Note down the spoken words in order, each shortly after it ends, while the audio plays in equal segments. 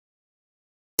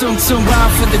Some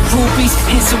rhyme for the groupies,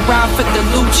 and some rhyme for the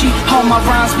Lucci. All my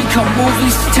rhymes become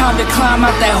movies. Time to climb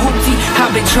out that hoopty.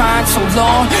 I've been trying so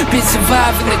long, been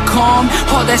surviving the calm.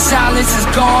 All that silence is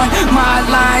gone, my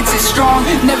alliance is strong.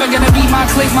 Never gonna beat my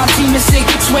clique, my team is sick.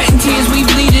 Sweat and tears, we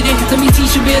bleeded it. Let me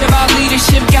teach you a bit about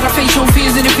leadership. Gotta face your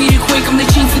fears and defeat it quick. I'm the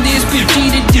chief of this, be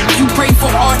cheated. You pray for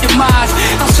our demise.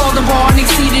 I saw the bar and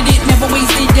exceeded it, never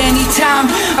wasted any time.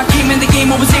 I came in the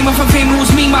game, I was aiming for fame. It was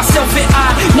me, myself, and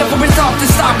I. Never been thought to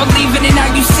stop believing it.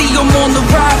 Now you see I'm on the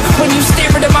ride. When you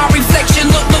stare at my reflection,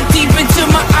 look deep into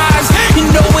my eyes. You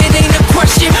know it ain't a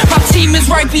question. My team is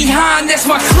right behind. That's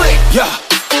my clique. Yeah.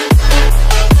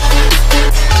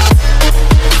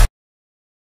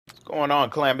 What's going on,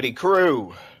 Calamity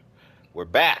Crew? We're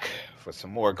back for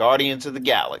some more Guardians of the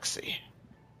Galaxy.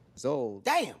 So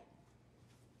damn.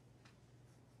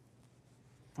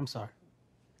 I'm sorry.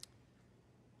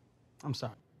 I'm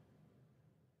sorry.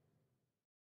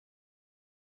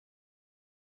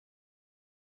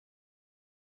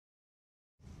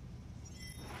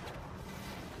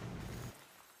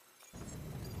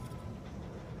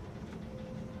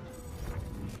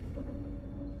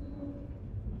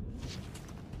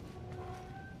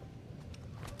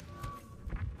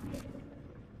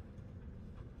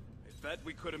 Bet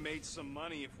we could have made some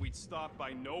money if we'd stopped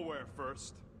by Nowhere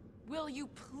first. Will you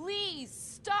please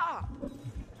stop?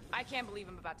 I can't believe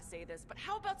I'm about to say this, but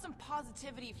how about some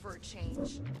positivity for a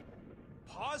change?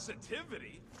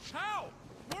 Positivity? How?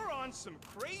 We're on some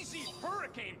crazy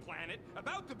hurricane planet,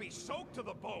 about to be soaked to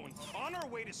the bone, on our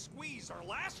way to squeeze our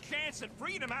last chance at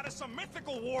freedom out of some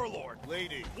mythical warlord.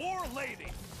 Lady. War lady.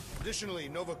 Additionally,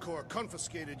 Nova Corps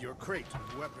confiscated your crate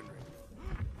of weaponry.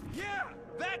 Yeah,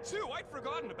 that too. I'd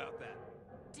forgotten about that.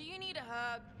 Do you need a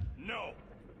hug? No.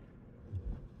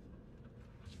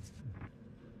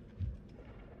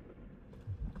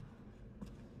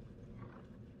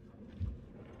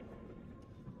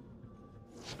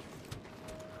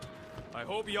 I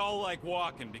hope y'all like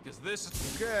walking, because this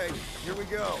is... Okay, here we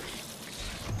go.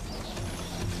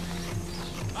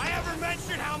 I ever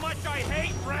mentioned how much I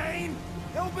hate rain?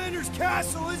 Hellbender's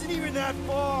castle isn't even that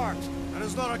far. That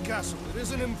is not a castle. It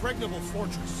is an impregnable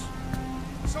fortress.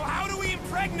 So how do we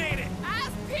impregnate it?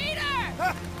 Ask Peter!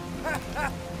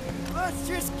 Let's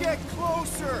just get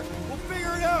closer. We'll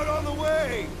figure it out on the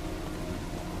way.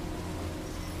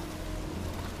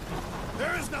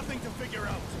 There is nothing to figure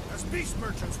out. As beast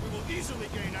merchants, we will easily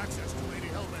gain access to Lady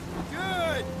Hellbender.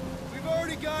 Good! We've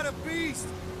already got a beast.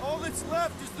 All that's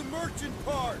left is the merchant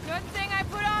part. Good thing I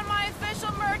put on my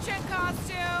official merchant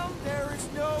costume. There is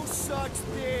no such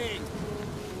thing.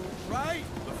 Right?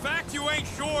 The fact you ain't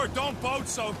sure don't bode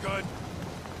so good.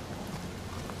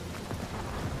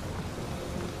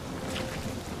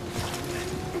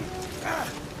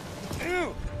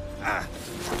 Ew!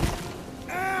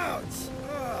 Ouch!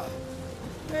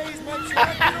 Hey, is my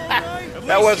jacket all right?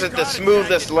 That wasn't the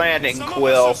smoothest landing, Some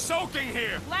Quill. of us are soaking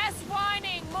here. Less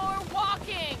whining, more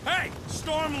walking. Hey,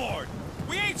 Stormlord!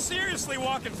 We ain't seriously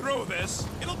walking through this.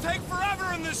 It'll take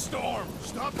forever in this storm.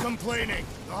 Stop complaining.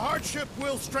 The hardship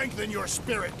will strengthen your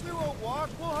spirit. We won't walk,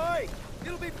 we'll hike.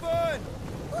 It'll be fun.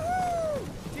 Woohoo!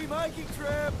 Team hiking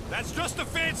trip. That's just a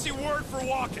fancy word for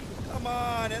walking. Come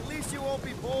on, at least you won't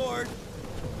be bored.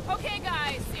 Okay,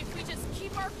 guys, if we just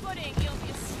keep our footing, it'll be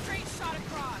a straight shot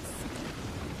across.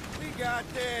 We got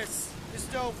this.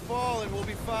 Just don't fall and we'll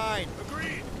be fine.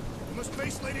 Agreed. We must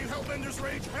face Lady Hellbender's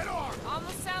rage head on.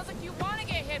 Almost sounds like you want to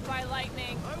get hit by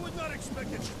lightning. I would not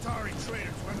expect a Chitauri trader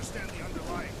to understand the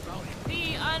underlying value.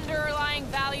 The underlying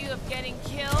value of getting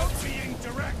killed? Of being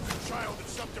direct, child of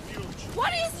subterfuge.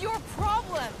 What is your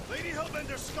problem? Lady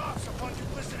Hellbender scoffs upon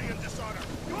duplicity and dishonor.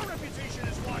 Your reputation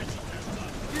is why she tests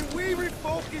us. Can we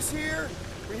refocus here?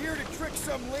 We're here to trick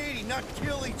some lady, not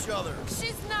kill each other.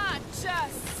 She's not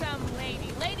just some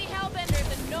lady. Lady Hellbender's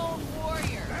a known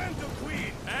warrior. And a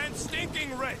queen. And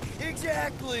stinking rich.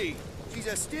 Exactly. She's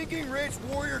a stinking rich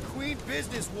warrior queen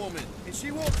businesswoman, and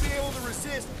she won't be able to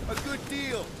resist a good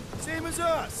deal. Same as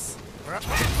us. Clark!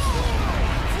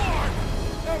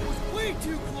 That was way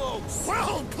too close.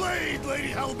 Well played, Lady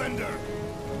Hellbender.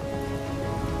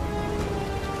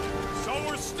 So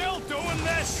we're still doing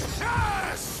this?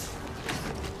 Yes!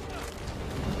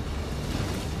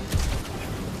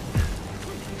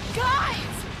 Guys!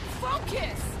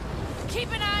 Focus!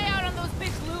 Keep an eye out on those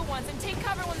big blue ones and take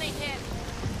cover when they hit.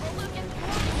 Or we'll get blown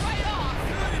right off.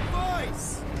 Good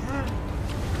advice!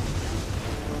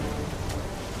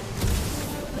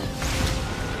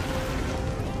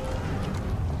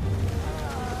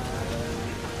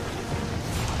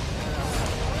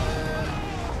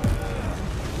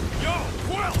 Yo,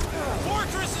 Quill!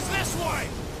 Fortress is this way!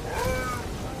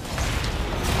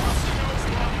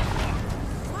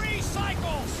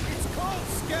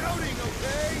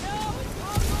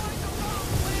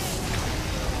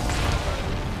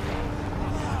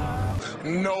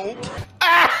 Nope.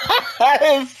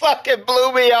 It fucking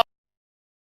blew me off.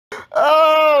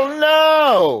 Oh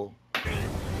no!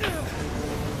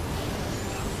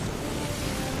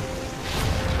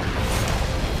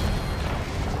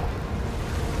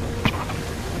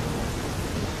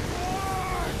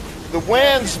 The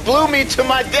winds blew me to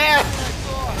my death.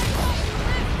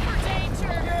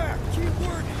 Yeah,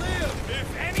 keyword live.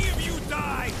 If any of you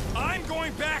die, I'm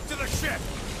going back to the ship.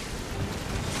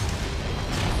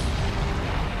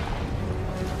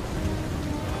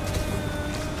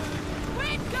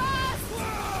 Wind Gus!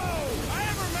 Whoa! I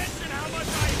ever mentioned how much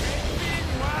I hate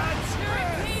being lads?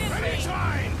 Repeatedly. Many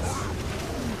times!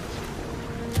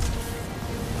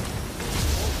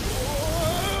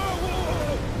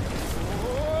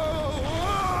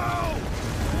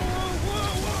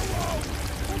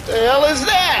 What the hell is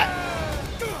that?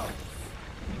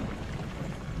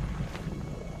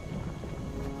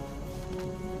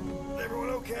 Everyone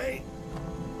okay?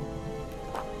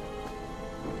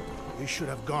 We should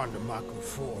have gone to Maku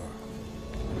 4.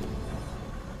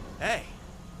 Hey,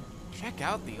 check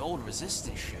out the old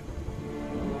resistance ship.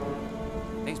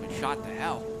 Thing's been shot to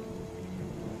hell.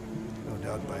 No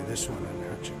doubt by this one and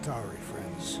her Chitauri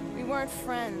friends. We weren't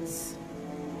friends.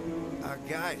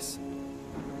 Guys.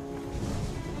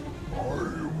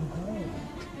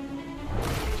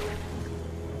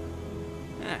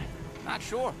 Not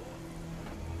sure.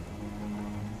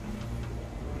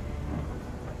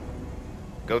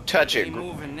 Go touch They it.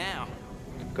 moving now.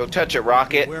 Go touch it,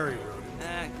 Rocket. Wary road.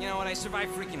 You know what? I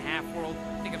survived freaking half-world.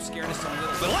 I think I'm scared of some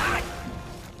little bit.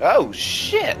 Oh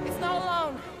shit! It's not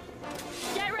alone.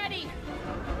 Get ready.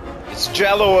 It's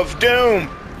Jello of Doom.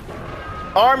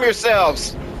 Arm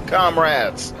yourselves,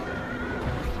 comrades.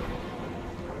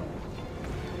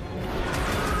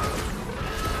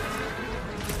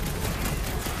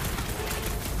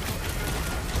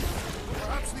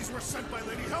 Perhaps these were sent by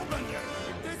Lady Hellbender.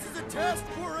 If this is a test,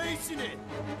 we're acing it.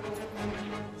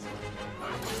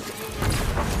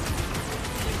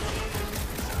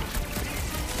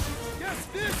 Guess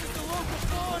this is the local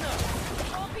fauna.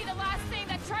 Won't be the last thing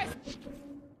that tries to kill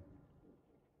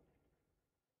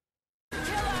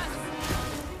us.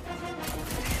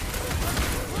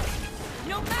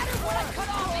 No matter what I cut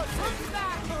off, it comes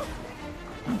back.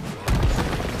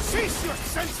 Cease your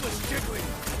senseless jiggling.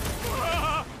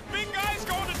 Big guy's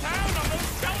going to town on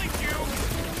those jelly cubes.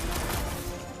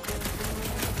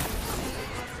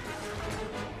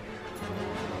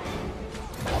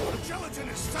 The gelatin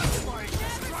is satisfying.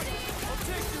 I'll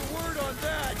take your word on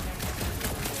that.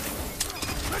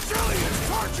 The jelly is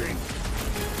charging.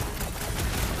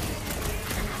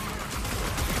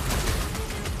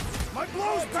 My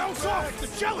blows bounce off the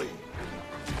jelly.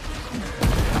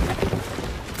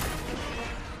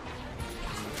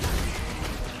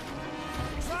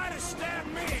 Try to stab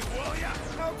me, will ya?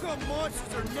 How come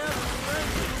monsters are never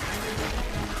friendly?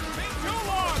 Been too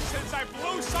long since I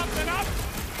blew something up.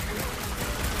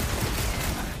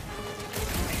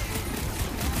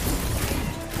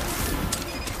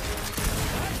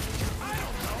 I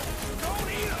don't know. Don't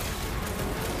eat 'em.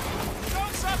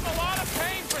 Don't suffer a lot of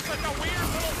pain for such a weird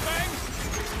little thing.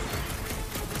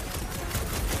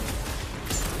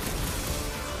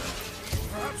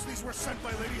 Perhaps these were sent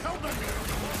by Lady Hellbender.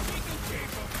 We can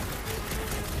keep 'em.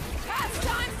 Last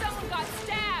time someone got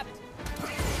stabbed.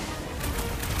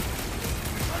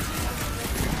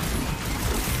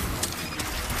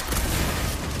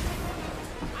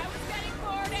 I was getting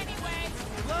bored anyway.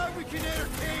 Glad we can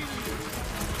entertain you.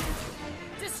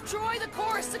 Destroy the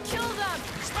cores to kill them.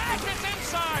 Smash its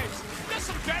insides. Just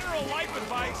some general life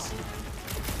advice.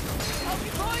 Hope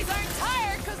you boys aren't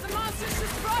tired because the monsters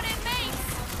just brought in mates.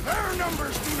 Their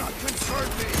numbers do not concern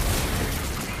me.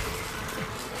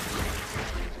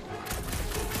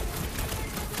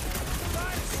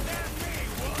 Try to stab me,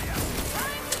 will ya?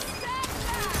 Time to stab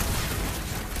back.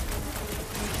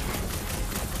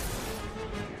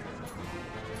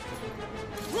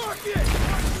 Rocket!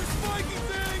 Watch the spiky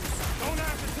things! Don't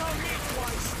have to tell me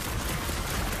twice.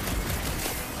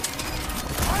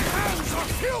 My hands are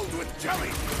filled with jelly,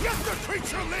 yet the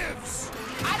creature lives!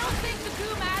 I don't think the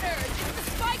goo matters. It's the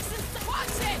spikes and watch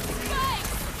it.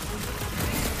 Spikes.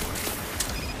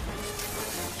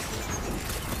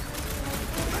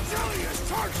 The jelly is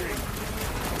charging!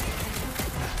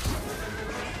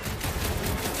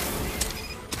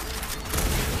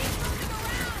 Keep moving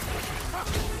around. Ha!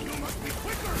 You must be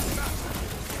quicker, Master!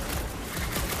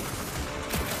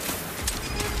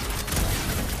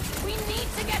 We need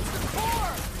to get to the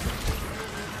core.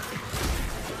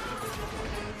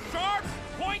 Sharp,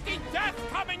 pointy death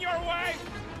coming your way!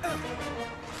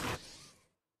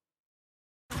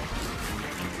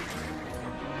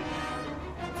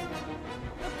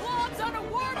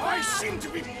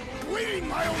 bleeding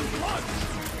my own blood!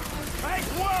 Hey,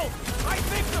 Quill! I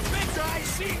think the big guy's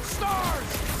seeing stars!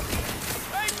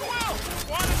 Hey, Quill!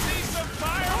 Wanna see some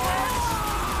fireworks?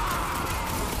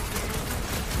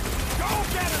 Go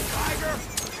get him, Tiger!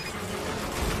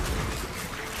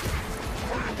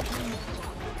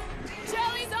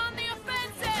 Jelly's on the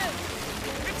offensive!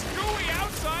 It's gooey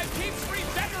outside, keeps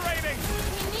regenerating!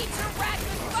 We need to rack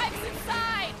the spikes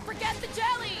inside! Forget the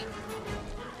jelly!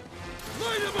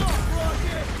 Light him up,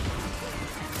 Rocket!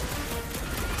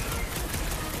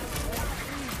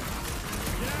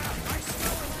 Yeah, I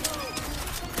smell it too!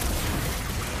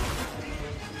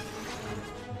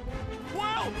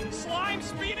 Well, slime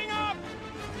speeding up!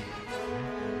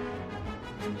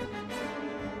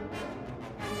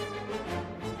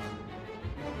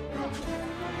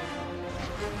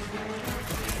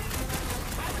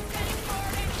 I was getting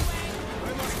bored anyway!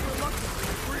 I must reluctantly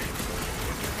agree.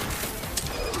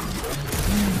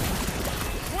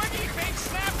 Twiggy thinks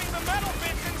snapping the metal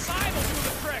bits inside will do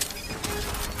the trick!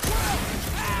 Well,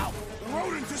 ow! The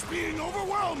rodent is being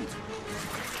overwhelmed!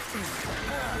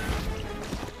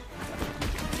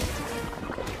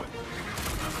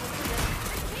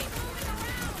 Keep moving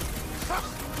around! Ha!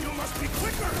 You must be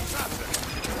quicker, assassin!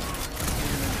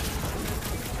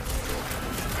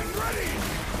 And ready!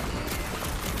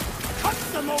 Cut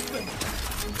them open!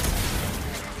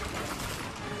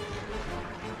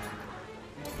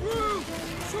 Woo!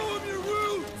 Show them your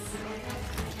roots!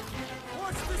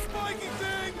 Watch the spiky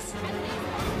things!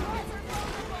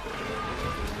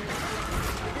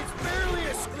 It's barely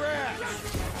a scratch!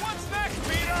 What's next,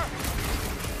 Peter?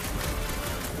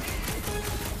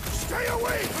 Stay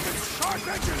away from its sharp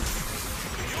edges!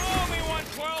 You owe me one,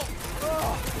 Quill!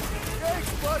 Oh,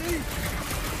 thanks, buddy!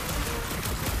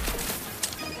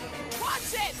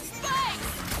 Watch it! Spikes!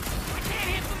 I can't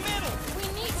hit the middle! We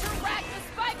need to rack the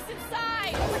spikes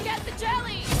inside! Forget the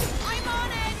jelly! I'm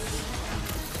on it!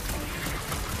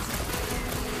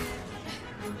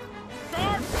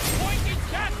 Sharp, pointy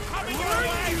cat coming your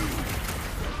way!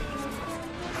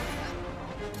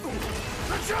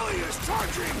 The jelly is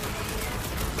charging!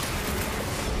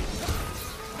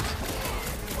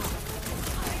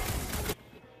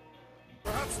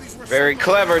 Perhaps these were Very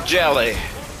clever, Jelly.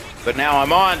 But now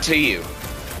I'm on to you.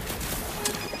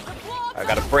 I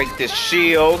gotta break this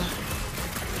shield.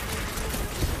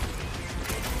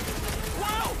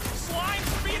 Whoa! Slime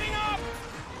speeding up!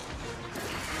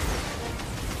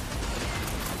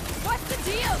 What's the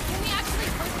deal? Can we actually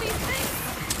hurt these things?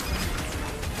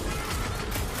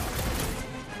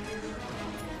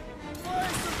 Buy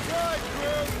some time,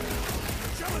 Crew!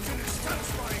 Gelatin is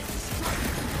satisfying to strike!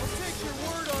 I'll take your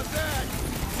word on that!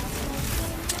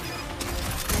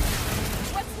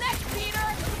 What's next, Peter?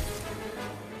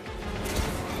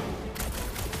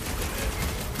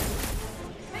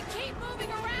 They keep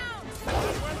moving around!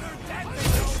 When they're dead, they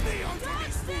don't stay onto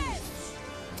these fools!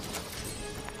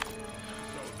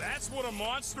 So that's what a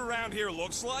monster around here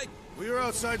looks like? We are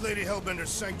outside Lady Hellbender's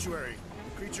sanctuary.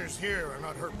 The creatures here are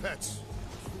not her pets.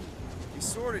 They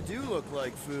sort of do look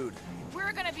like food.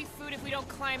 We're gonna be food if we don't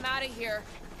climb out of here.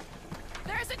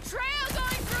 There's a trail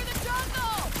going through the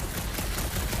jungle!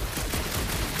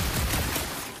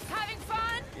 Having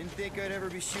fun? Didn't think I'd ever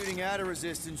be shooting at a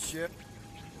resistance ship.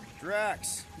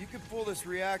 Drax, you could pull this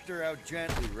reactor out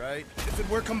gently, right? If it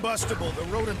were combustible, the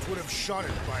rodent would have shot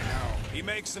it by now. He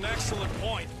makes an excellent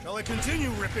point. Shall I continue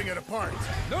ripping it apart?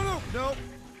 No.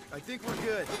 I think we're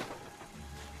good.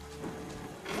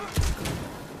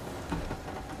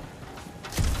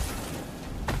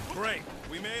 Great.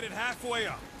 We made it halfway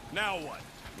up. Now what?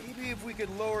 Maybe if we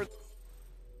could lower...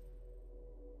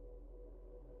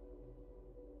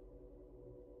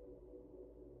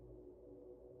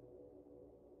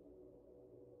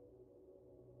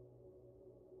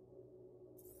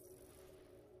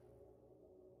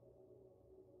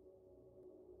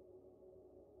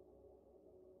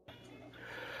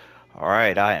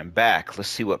 Alright, I am back. Let's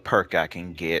see what perk I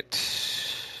can get.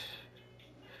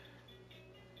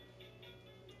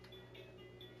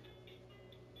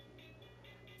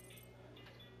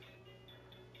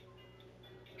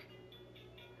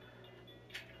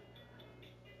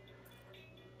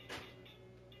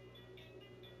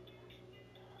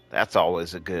 That's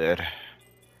always a good.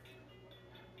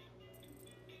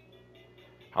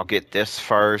 I'll get this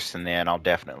first, and then I'll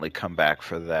definitely come back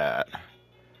for that.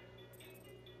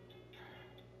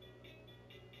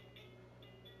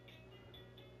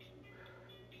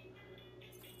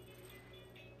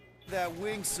 that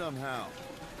wing somehow.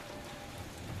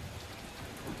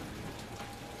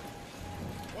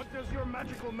 What does your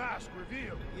magical mask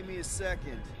reveal? Give me a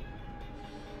second.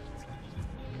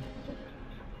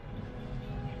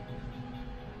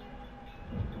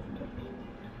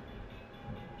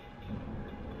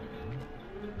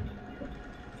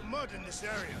 mud in this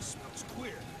area smells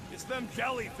queer. It's them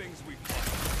jelly things we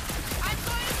fought. I'm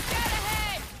going to scout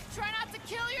ahead. Try not to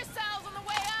kill yourselves on the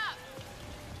way up.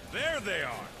 There they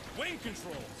are. Wing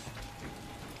controls.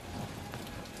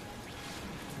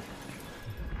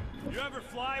 You ever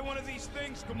fly one of these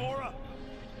things, Gamora?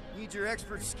 Need your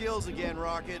expert skills again,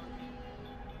 Rocket.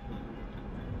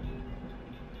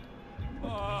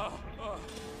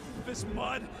 This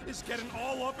mud is getting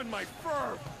all up in my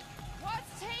fur.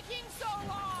 What's taking so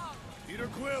long? Peter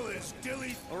Quill is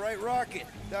dilly. All right, Rocket.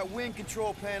 That wing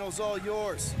control panel's all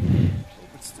yours.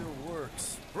 Hope it still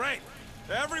works. Great.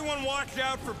 Everyone watch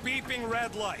out for beeping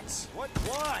red lights. What?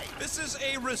 Why? This is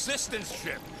a resistance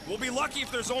ship. We'll be lucky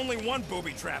if there's only one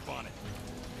booby trap on it.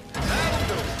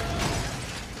 That'll do.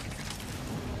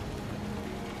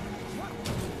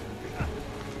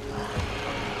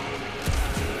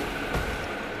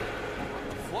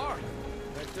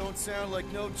 That don't sound like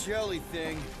no jelly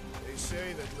thing. They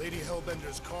say that Lady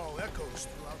Hellbender's call echoes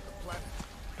throughout the planet.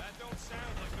 That don't sound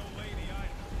like no lady either.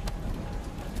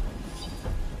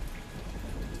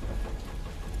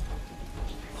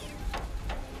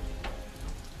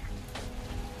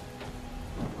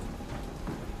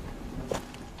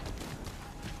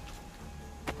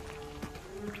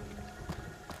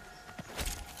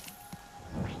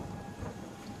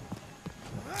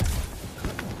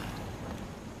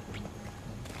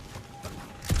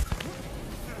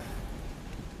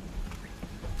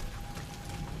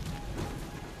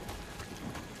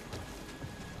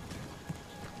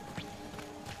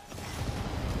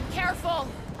 Careful.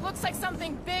 Looks like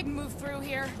something big moved through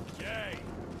here. Yay.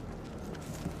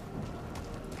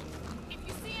 If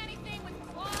you see anything with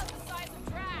claws the size of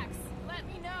Drax, let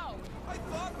me know. I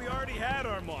thought we already had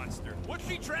our monster. What's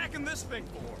she tracking this thing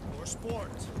for? For sport.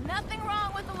 Nothing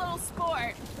wrong with a little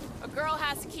sport. A girl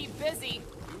has to keep busy.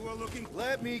 You are looking.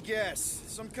 Let me guess.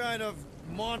 Some kind of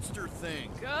monster thing.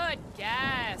 Good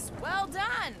guess. Well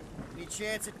done. Any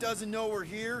chance it doesn't know we're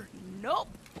here? Nope.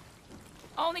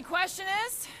 Only question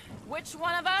is, which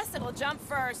one of us it'll jump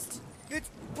first? It's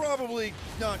probably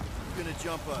not gonna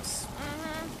jump us.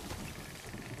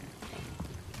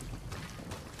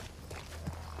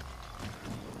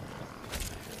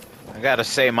 I gotta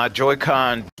say, my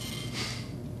Joy-Con,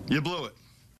 You blew it.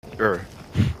 or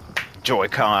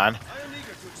Joy-Con,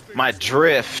 my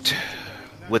drift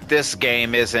with this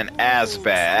game isn't as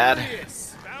bad.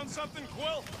 Serious? Found something,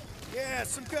 Quill? Yeah,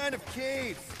 some kind of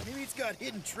cave. Maybe it's got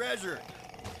hidden treasure.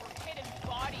 Hidden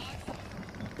bodies.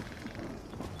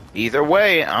 Either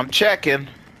way, I'm checking.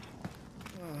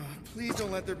 Please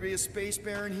don't let there be a space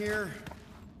baron here.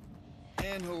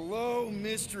 And hello,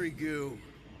 mystery goo.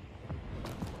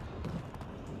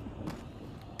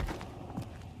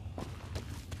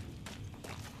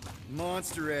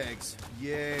 Monster eggs.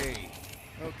 Yay.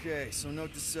 Okay, so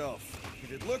note to self.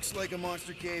 If it looks like a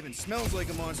monster cave and smells like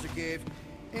a monster cave,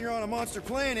 and you're on a monster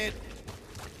planet...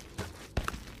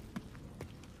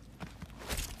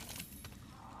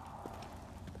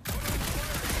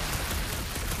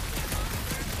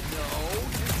 No,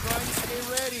 you're trying to stay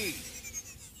ready.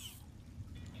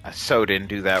 I so didn't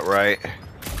do that right.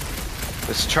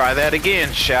 Let's try that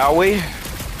again, shall we?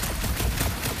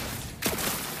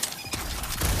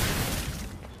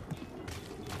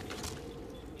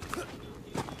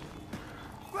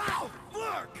 Wow,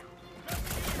 look!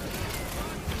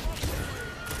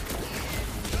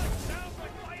 Sounds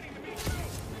like fighting to me, too.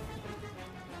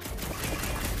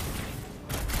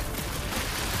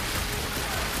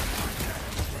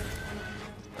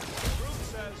 Truth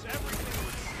says everything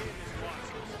we see is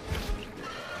monsters.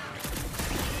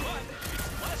 But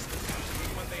it's less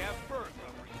disgusting when they have fur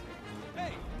covering.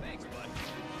 Hey, thanks, bud.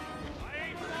 I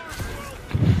ain't far, Quill.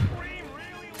 Scream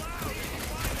really loud if you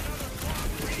find another clock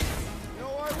piece. No,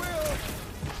 I will.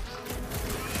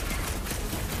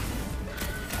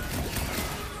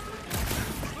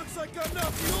 Looks like I'm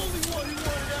not the only one who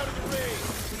wanted out of the race.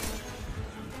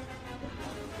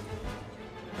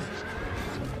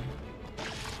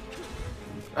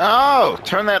 Oh,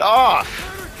 turn that off.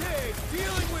 Murder cave,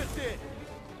 dealing with it.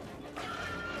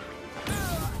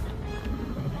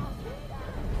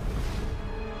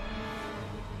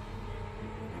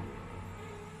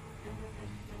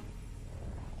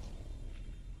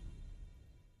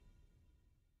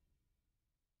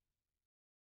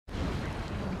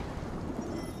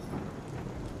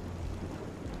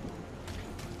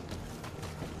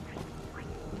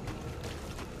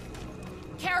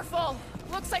 Careful.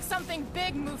 Looks like something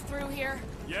big moved through here.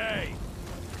 Yay.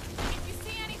 If you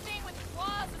see anything with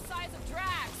claws the size of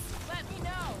Drax, let me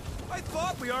know. I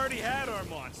thought we already had our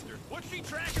monster. What's she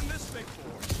tracking this thing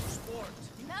for? Sport.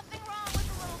 Nothing wrong with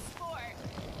a little sport.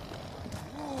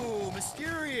 Ooh,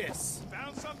 mysterious.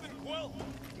 found something, Quill?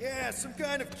 Yeah, some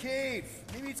kind of cave.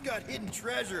 Maybe it's got hidden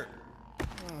treasure.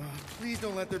 Please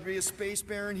don't let there be a space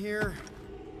baron here.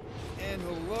 And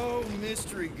hello,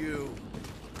 mystery goo.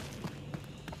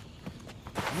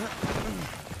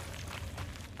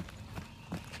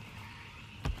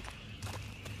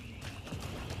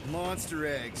 Monster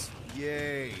eggs.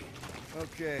 Yay.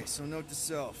 Okay, so note to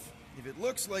self. If it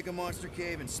looks like a monster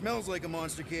cave and smells like a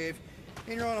monster cave,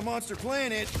 and you're on a monster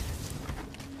planet...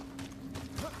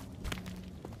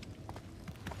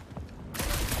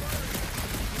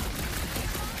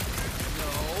 No,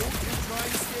 just try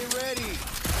to stay ready.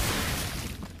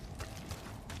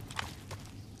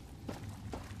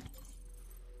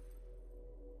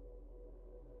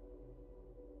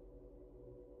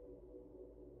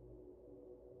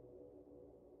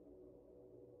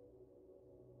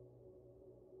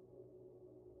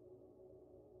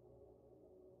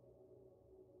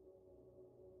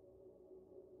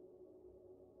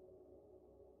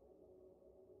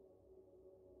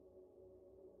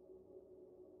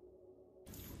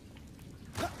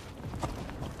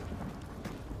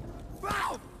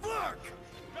 Wow, fuck!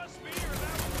 Just me or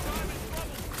that was time in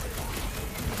trouble for you?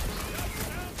 That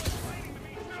sounds like fighting to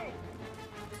me, too.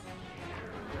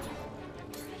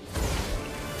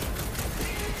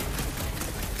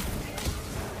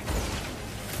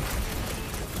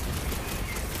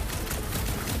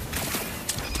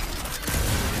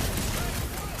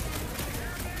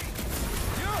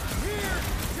 Yup, here!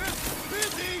 Just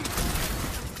busy!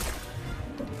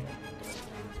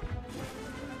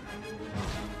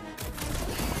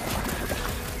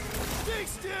 Stay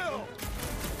still!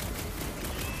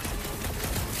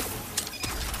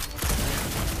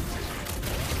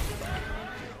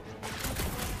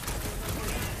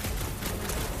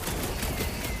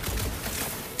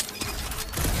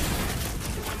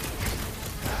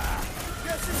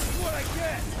 Guess this is what I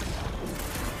get!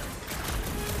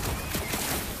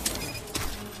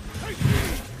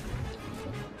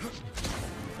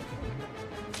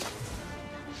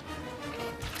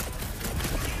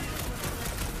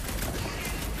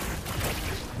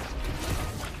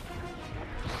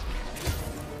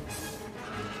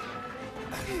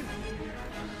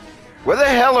 Where the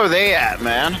hell are they at,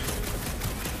 man?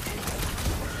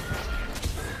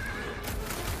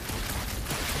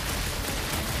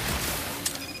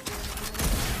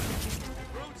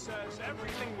 Brute says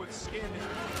everything with skin in it.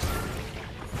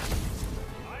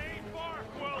 I ain't far,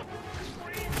 Quill.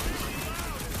 Scream really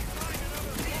loud if you find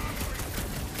another farm creature.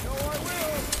 No, I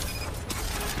will!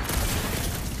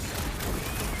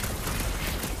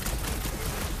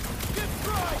 Get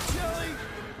fried, Jelly!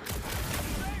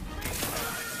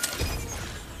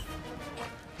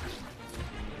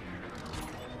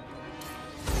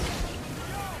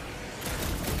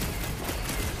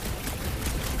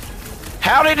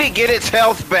 How did it get its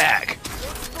health back?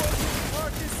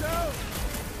 Mark this out!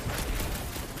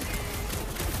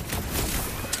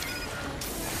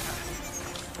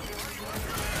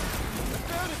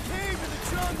 Found a cave in the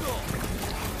jungle!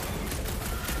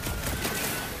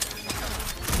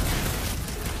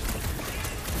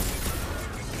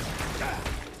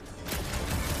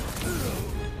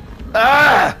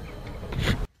 Ah!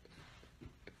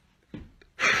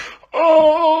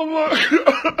 Oh my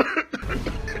god!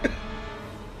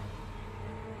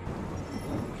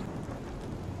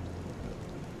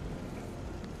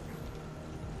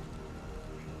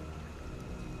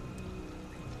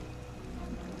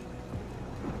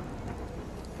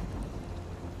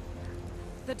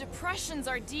 The depressions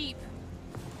are deep.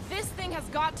 This thing has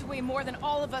got to weigh more than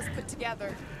all of us put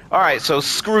together. Alright, so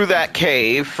screw that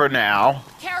cave for now.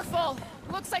 Careful!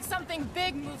 Looks like something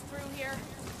big moved through here.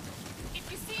 If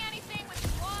you see anything with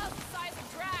claws the size of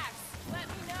drags, let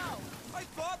me know. I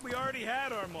thought we already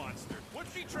had our monster.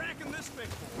 What's she tracking this thing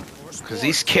for? Because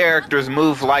these characters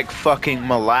move like fucking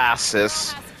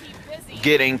molasses Has to keep busy.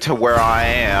 getting to where I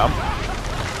am.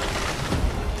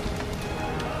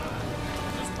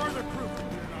 Just further proof that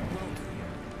we're not broken.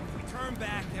 If we turn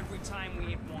back every time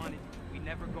we ain't wanted, we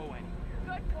never go anywhere.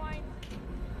 Good point.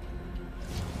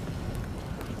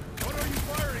 What are you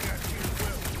firing at here,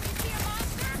 Quill? See a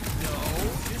monster? No,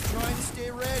 just trying to stay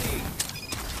ready.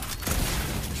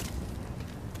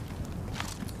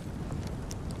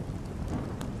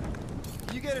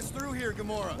 You get us through here,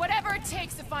 Gamora. Whatever it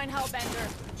takes to find Hellbender.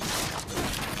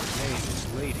 Hey, this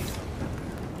lady.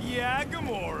 Yeah,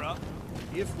 Gamora.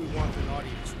 If we want an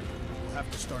audience, we'll have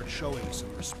to start showing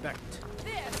some respect.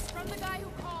 This from the guy who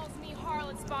calls me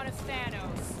Harlot Spawn of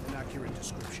Thanos. An accurate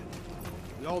description.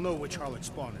 We all know which harlot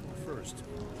spawned it first.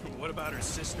 What about her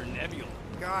sister Nebula?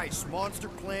 Guys, monster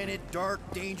planet, dark,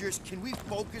 dangerous. Can we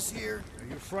focus here? Are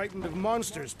you frightened of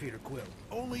monsters, Peter Quill?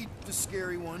 Only the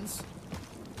scary ones.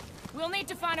 We'll need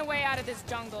to find a way out of this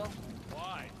jungle.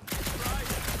 Why? Try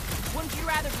that. Wouldn't you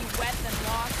rather be wet than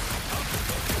lost?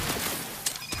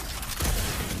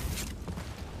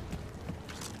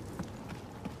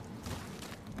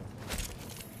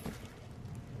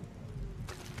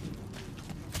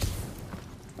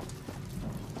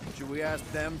 Should we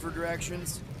ask them for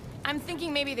directions? I'm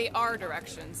thinking maybe they are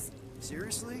directions.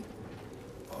 Seriously?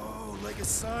 Oh, like a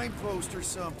signpost or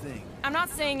something. I'm not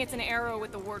saying it's an arrow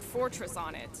with the word fortress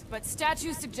on it, but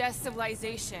statues suggest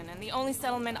civilization, and the only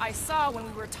settlement I saw when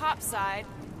we were topside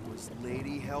Was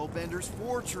Lady Hellbender's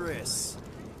fortress.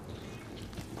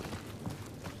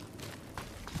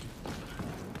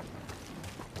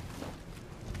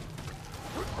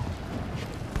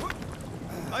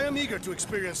 I am eager to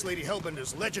experience Lady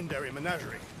Hellbender's legendary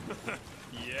menagerie.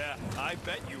 Yeah, I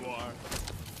bet you are.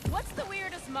 What's the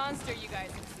weirdest monster you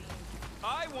guys have seen?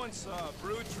 I once saw a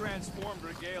brood transformed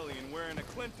regalian wearing a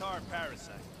Clintar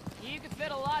parasite. You could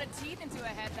fit a lot of teeth into a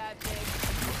head that big.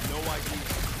 No idea.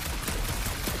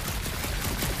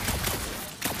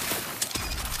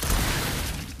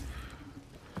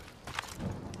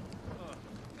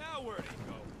 Now where'd he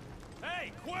go?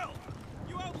 Hey, Quill!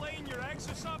 You out laying your eggs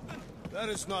or something? That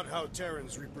is not how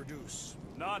Terrans reproduce.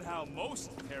 Not how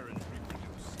most Terrans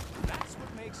reproduce. That's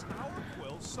what makes our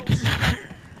Quill so special.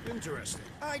 Interesting.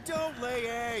 I don't lay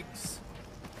eggs.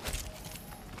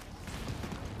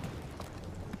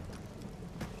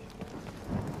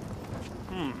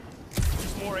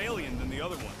 He's more alien than the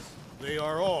other ones. They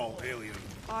are all alien.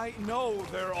 I know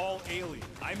they're all alien.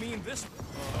 I mean this...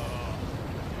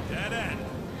 dead end.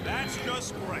 That's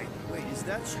just great. Wait, is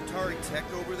that Shatari tech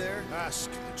over there? Ask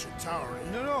the Chitauri.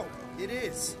 No, it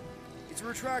is. It's a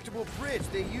retractable bridge.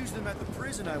 They used them at the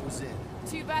prison I was in.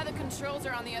 Too bad the controls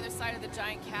are on the other side of the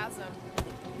giant chasm.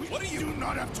 What do you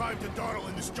not have time to dawdle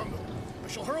in this jungle? I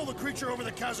shall hurl the creature over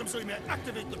the chasm so he may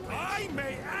activate the bridge. I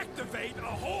may activate a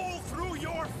hole through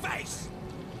your face.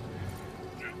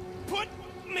 Put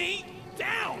me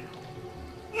down.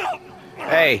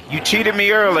 Hey, you cheated me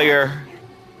earlier.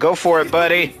 Go for it,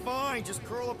 buddy. Fine, just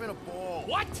curl up in a ball.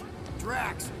 What?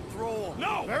 Drax, throw him.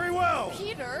 No. Very well.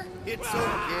 Peter? It's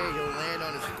okay, he'll land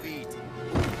on his feet.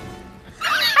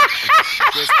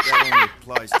 Guess that only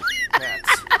applies to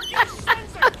cats. You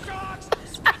sons of dogs!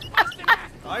 Busting ass!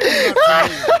 I am not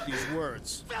familiar with these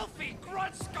words. Filthy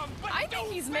grunt scum! I think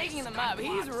he's making them up.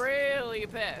 He's really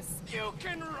pissed. You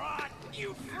can rot,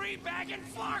 you free-bagging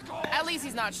flarkhole! At least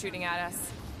he's not shooting at us.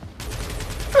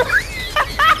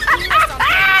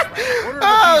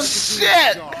 Oh,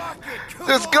 shit!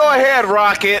 Just go ahead,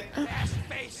 Rocket.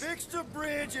 Fix the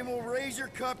bridge and we'll raise your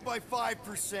cut by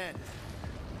 5%.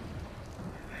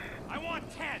 I want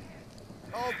 10.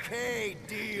 Okay,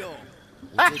 deal.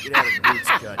 We'll take it out of Boots'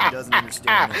 cut. He doesn't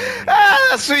understand anything.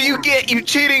 Ah, so you get, you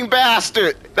cheating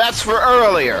bastard. That's for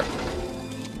earlier.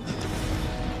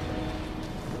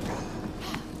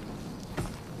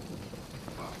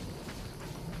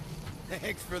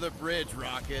 Thanks for the bridge,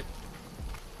 Rocket.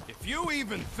 If you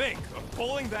even think of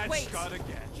pulling that Wait. scud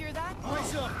again... Hear that?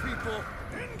 What's up, people?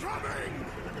 Incoming!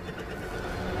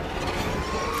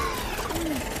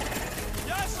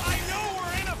 Yes, I know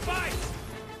we're in a fight!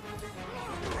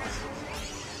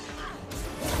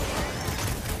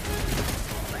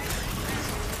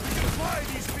 We can fly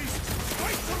these beasts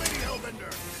straight to Lady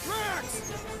Hellbender! Drax!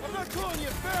 I'm not calling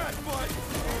you bad, but...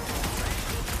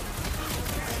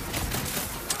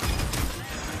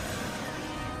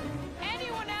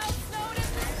 Anyone else notice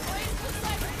this place looks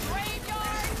like a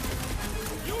graveyard?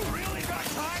 You really got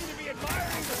time to be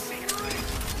admiring the scenery?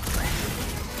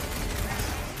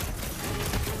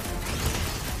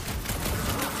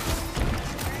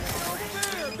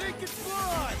 There, they can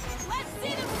fly! Let's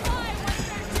see them fly once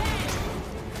they're dead.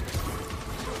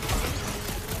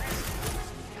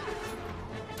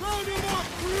 Round him up,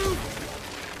 crew!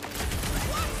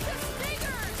 Watch the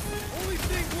stingers! Only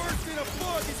thing worse than a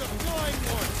bug is a flying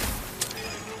one!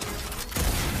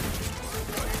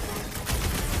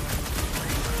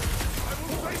 I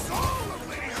will face all of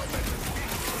Lady Hellbender's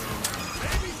beasts!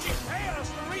 Maybe she's paying us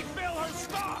to refill her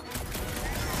stock!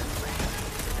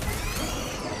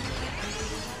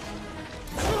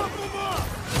 Chop him up!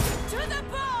 To the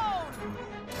bone!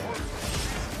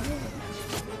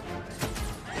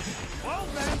 Well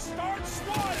then, start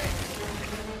swatting!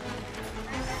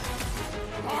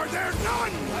 Are there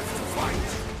none left to fight?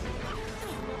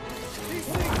 These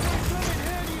things don't come in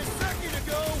handy a second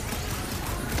ago!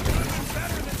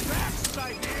 Better than Drax's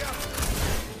idea!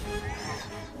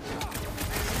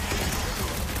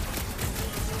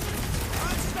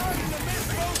 I'm starting to miss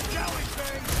those jelly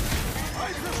things! I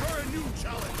prefer a new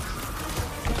challenge!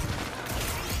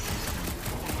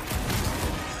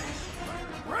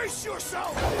 Brace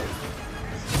yourself!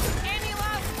 Any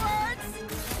last words?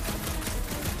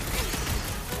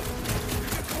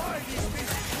 Apply these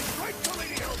beasts straight to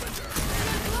Lady Hellbender!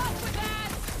 Good luck with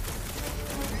that!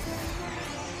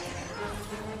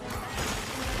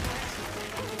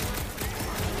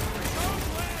 Don't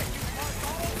lag! You are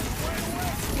all the way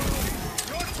away, Willie!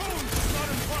 Your tone does not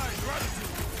imply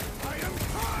gratitude! I am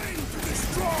trying to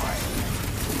destroy!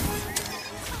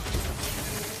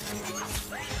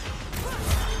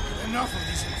 Enough of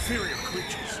these inferior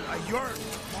creatures. I yearn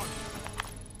for one.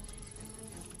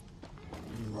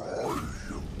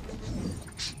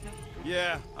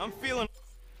 Yeah, I'm feeling...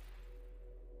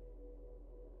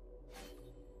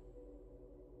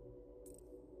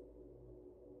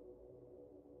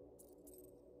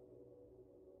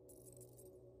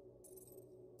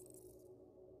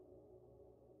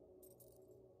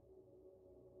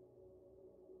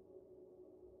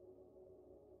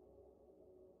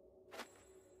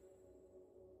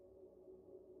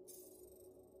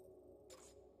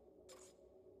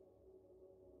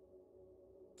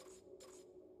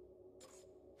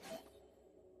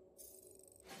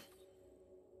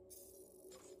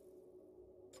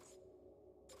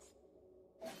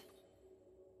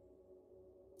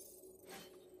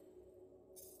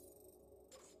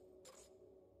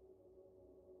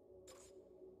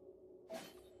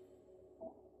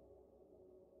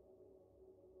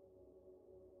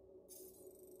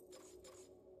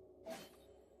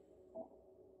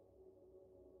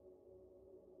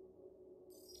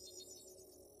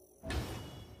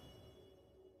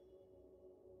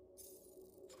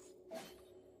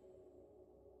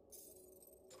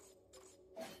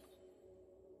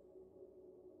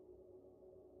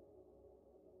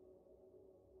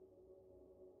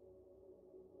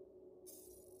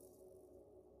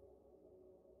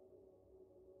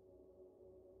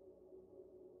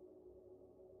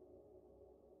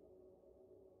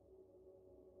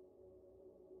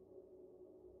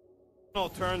 all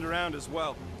turned around as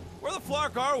well. Where the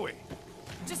flark are we?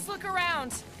 Just look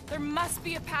around. There must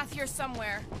be a path here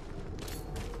somewhere.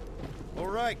 All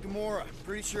right, Gamora.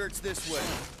 Pretty sure it's this way.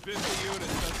 50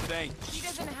 units, that's it ain't. He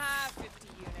doesn't have 50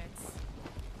 units.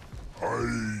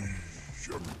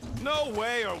 No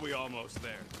way are we almost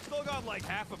there. Still got like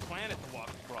half a planet to walk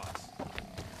across.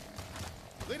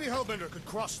 Lady Hellbender could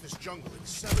cross this jungle in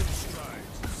 7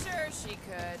 strides. Sure she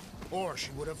could. Or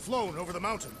she would have flown over the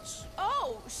mountains.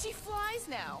 Oh, she flies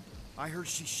now. I heard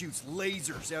she shoots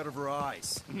lasers out of her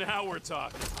eyes. Now we're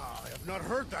talking. I have not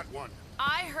heard that one.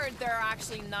 I heard there are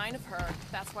actually 9 of her.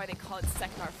 That's why they call it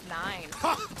Seknarf 9.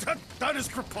 Ha! That is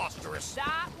preposterous.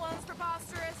 That one's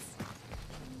preposterous.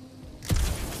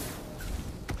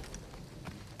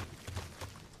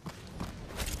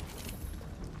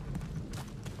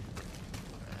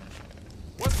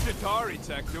 What's Chitauri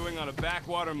Tech doing on a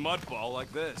backwater mudball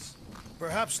like this?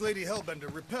 Perhaps Lady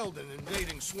Hellbender repelled an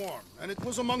invading swarm, and it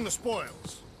was among the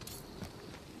spoils.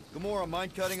 Gamora,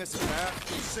 mind cutting us a path?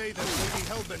 They say that Lady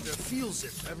Hellbender feels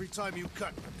it every time you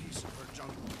cut a piece of her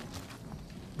jungle.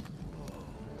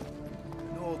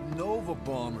 An old Nova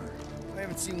bomber. I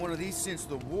haven't seen one of these since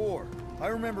the war. I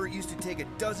remember it used to take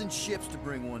 12 ships to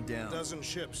bring one down. 12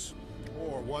 ships,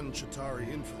 or 1 Chitauri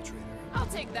infiltrator. I'll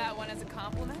take that one as a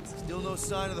compliment. Still no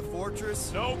sign of the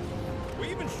fortress? Nope. We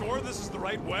even sure this is the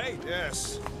right way?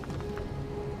 Yes.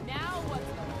 Now what's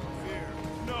the whole Fear.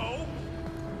 No.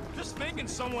 Just thinking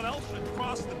someone else should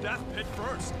cross the death pit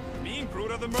first. Me and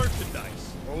Groot are the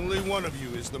merchandise. Only one of you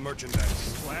is the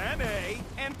merchandise. Plan A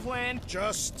and plan...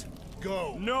 Just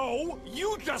go. No,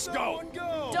 you just go! Someone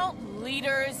go! Don't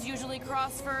leaders usually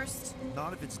cross first?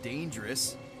 Not if it's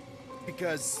dangerous.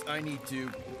 Because I need to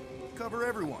cover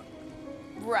everyone.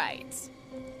 Right.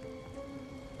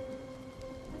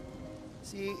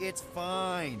 See, it's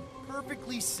fine.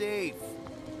 Perfectly safe.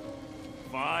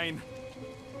 Fine.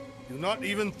 Do not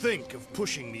even think of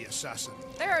pushing the assassin.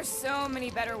 There are so many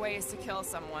better ways to kill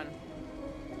someone.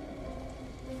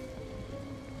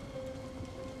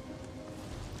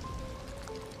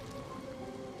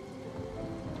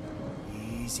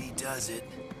 Easy does it.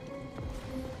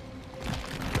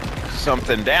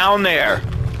 Something down there.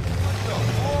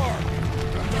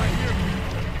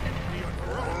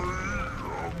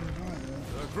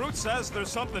 Groot says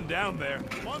there's something down there.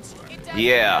 Monster. It doesn't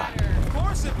Yeah. matter. Of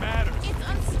course it matters. It's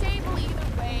unstable either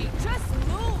way. Just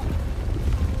move.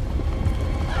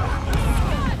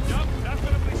 Yup,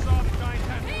 definitely saw the giant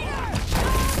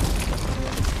tentacle.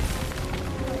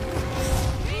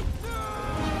 Peter!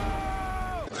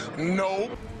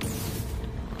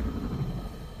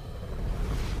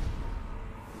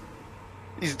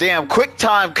 These damn quick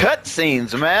time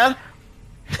cutscenes, man.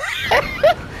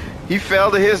 He fell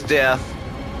to his death.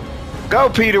 Go,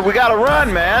 Peter. We gotta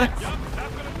run, man. Yup,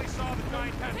 definitely saw the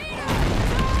giant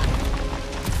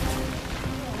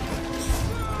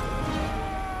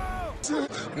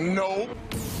tentacle. No.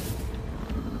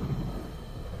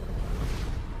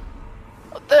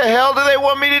 What the hell do they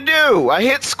want me to do? I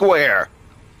hit square.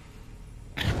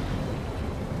 Yup,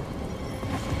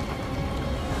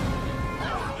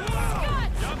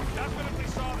 definitely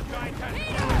saw the giant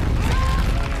tentacle.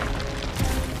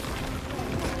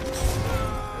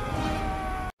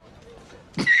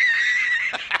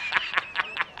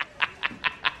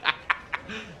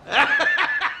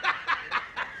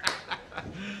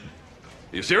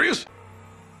 You serious?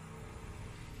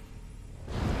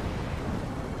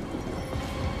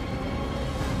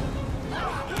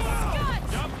 Yup,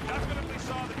 definitely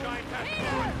saw the giant tentacle.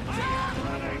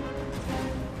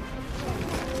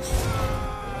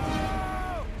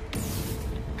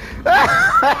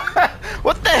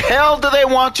 What the hell do they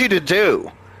want you to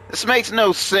do? This makes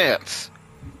no sense.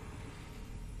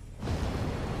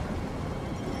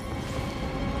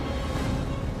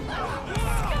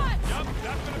 Yup,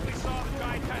 definitely saw the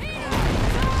giant tentacle.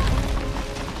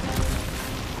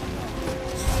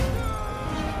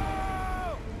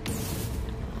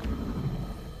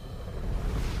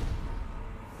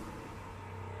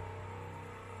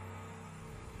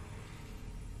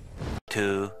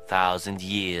 Two 2,000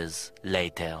 years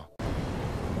later.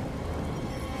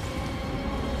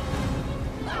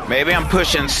 Maybe I'm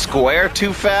pushing square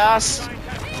too fast?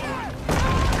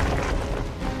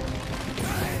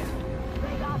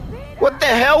 What the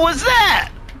hell was that?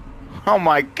 Oh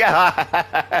my gosh.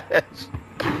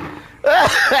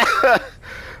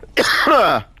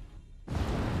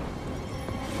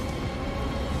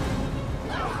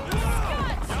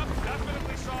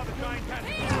 Definitely saw the giant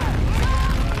tentacle.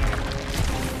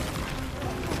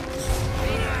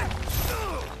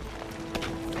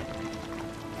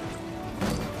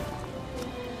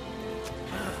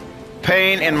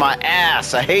 Pain in my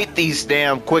ass. I hate these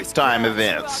damn quick time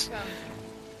events. Welcome.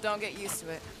 Don't get used to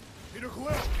it. Peter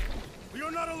Quill, we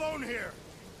are not alone here.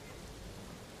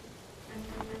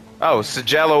 Oh,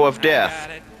 Sigello of Death.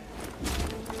 Got it.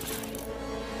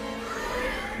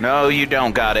 No, you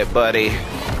don't got it, buddy.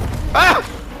 Ah!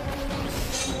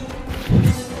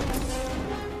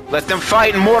 Let them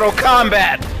fight in Mortal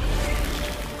Kombat.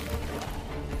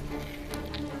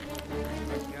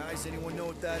 Guys, anyone know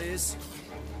what that is?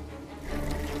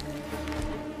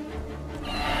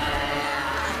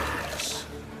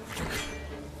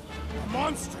 A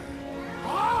monster.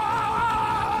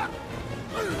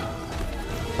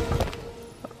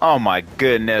 Oh my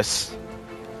goodness.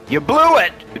 You blew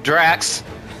it, Drax.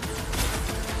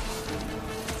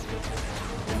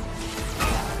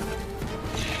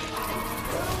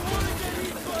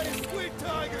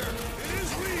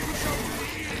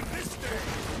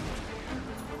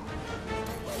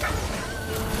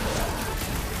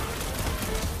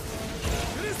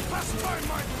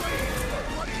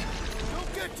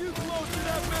 Don't get too close to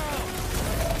that mouth.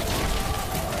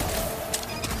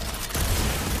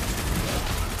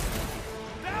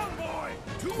 Down, boy.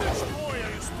 To which boy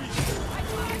are you speaking?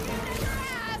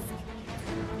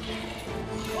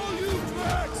 Oh, you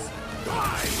Drax!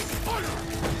 Die! Fire!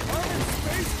 Armored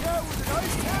space cat with an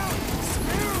ice town?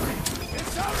 Scary!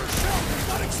 Its outer shell does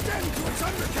not extend to its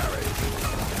undercarriage!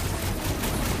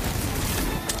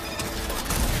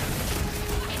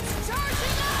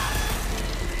 Charging up!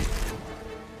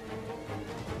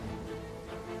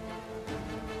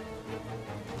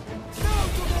 Now,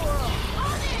 Gamora!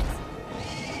 On it!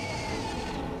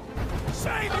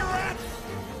 Save your ass!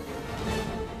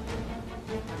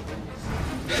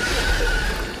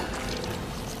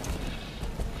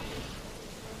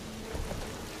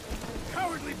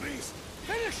 Cowardly beast!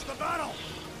 Finish the battle!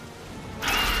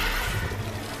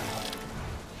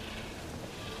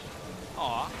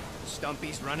 Aw,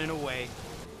 Stumpy's running away.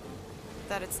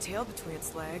 That its tail between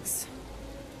its legs.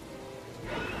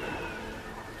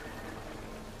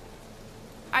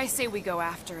 I say we go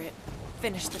after it.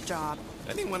 Finish the job.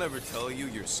 Anyone ever tell you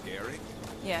you're scary?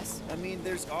 Yes. I mean,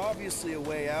 there's obviously a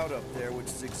way out up there, which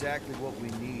is exactly what we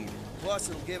need. Plus,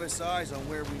 it'll give us eyes on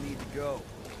where we need to go.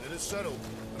 It is settled.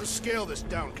 Let us scale this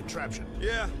down contraption.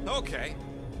 Yeah, okay.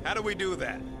 How do we do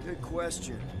that? Good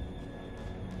question.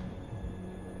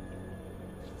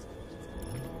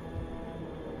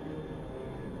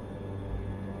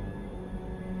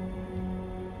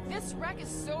 This wreck is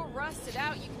so rusted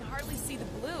out you can hardly see the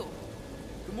blue.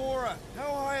 Gamora,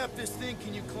 how high up this thing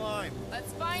can you climb?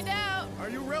 Let's find out. Are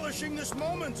you relishing this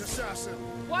moment, assassin?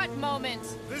 What moment?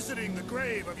 Visiting the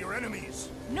grave of your enemies.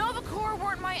 Nova Corps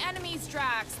weren't my enemies,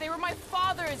 Drax. They were my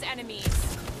father's enemies.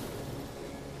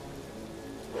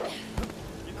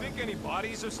 You think any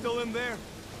bodies are still in there?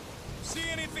 See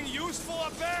anything useful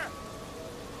up there?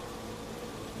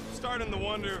 Starting to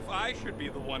wonder if I should be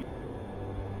the one.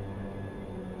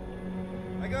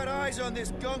 I got eyes on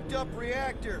this gunked up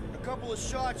reactor. A couple of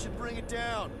shots should bring it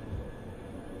down.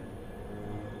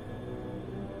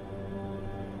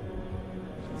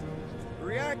 The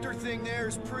reactor thing there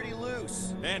is pretty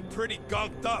loose. And pretty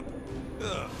gunked up.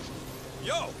 Ugh.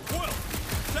 Yo, Quill!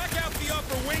 Check out the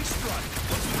upper wing strut.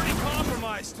 Looks pretty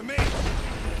compromised to me.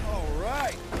 All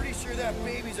right. Pretty sure that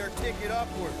baby's our ticket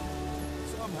upward.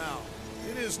 Somehow.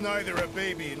 It is neither a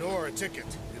baby nor a ticket.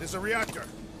 It is a reactor.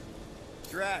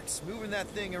 Drax, moving that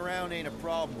thing around ain't a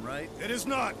problem, right? It is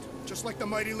not. Just like the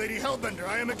mighty Lady Hellbender,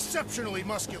 I am exceptionally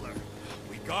muscular.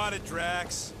 We got it,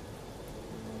 Drax.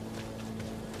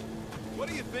 What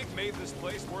do you think made this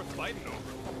place worth fighting over?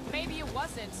 Maybe it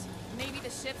wasn't. Maybe the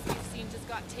ships we've seen just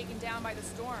got taken down by the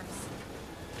storms.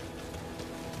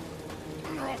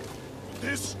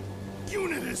 This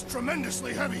unit is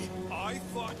tremendously heavy. I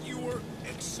thought you were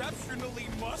exceptionally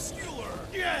muscular.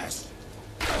 Yes!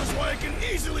 That is why I can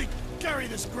easily carry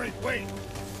this great weight.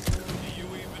 Do you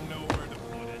even know where to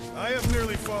put it? I have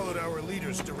merely followed our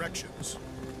leader's directions.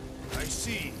 I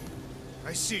see.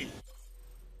 I see.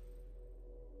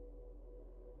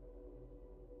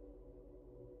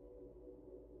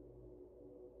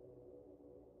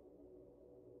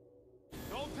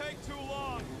 Don't take too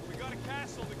long. We got a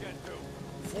castle to get to.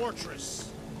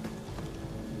 Fortress.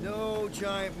 No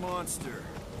giant monster.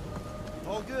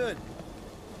 All good.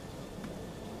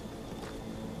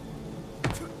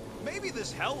 Maybe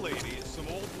this Hell Lady is some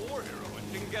old war hero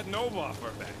and didn't get Nova off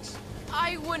our backs.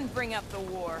 I wouldn't bring up the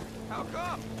war. How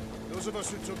come? Those of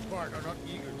us who took part are not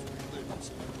eager to relive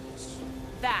its events.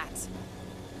 That.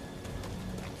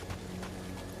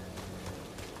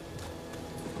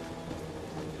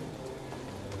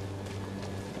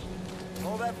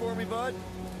 All that for me, bud?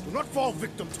 Do not fall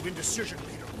victim to indecision,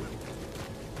 Leader Will.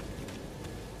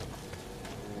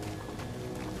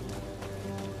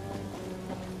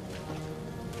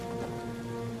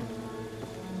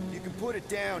 You can put it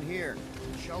down here.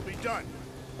 It shall be done.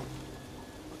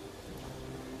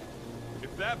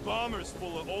 If that bomber's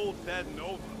full of old dead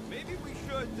Nova, maybe we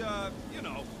should, you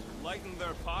know, lighten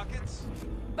their pockets?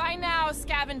 By now,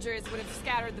 scavengers would have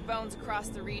scattered the bones across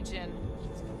the region.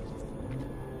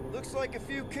 Looks like a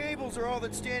few cables are all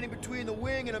that's standing between the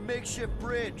wing and a makeshift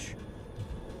bridge.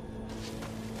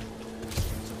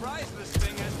 Surprised this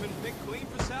thing has been picked clean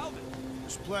for salvage.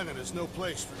 This planet is no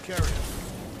place for carrion.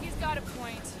 He's got a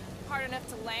point. Hard enough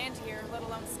to land here, let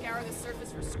alone scour the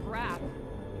surface for scrap.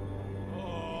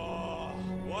 Oh,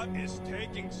 what is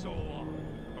taking so long?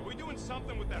 Are we doing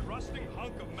something with that rusting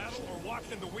hunk of metal or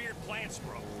watching the weird plants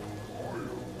grow?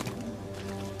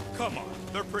 Come on,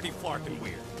 they're pretty flarkin'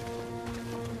 weird.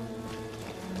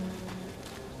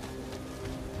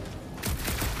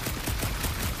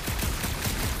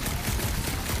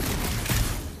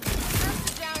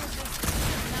 First down with this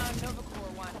now a Nova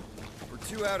Corps one. We're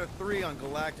 2 out of 3 on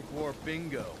Galactic War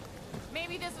bingo.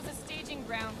 Maybe this was a staging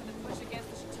ground for the push against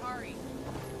the Chitauri.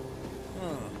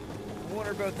 Huh. I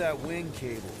wonder about that wing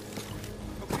cable.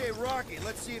 Okay, Rocky,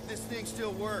 let's see if this thing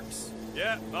still works.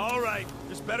 Yeah, all right.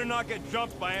 Just better not get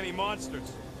jumped by any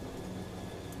monsters.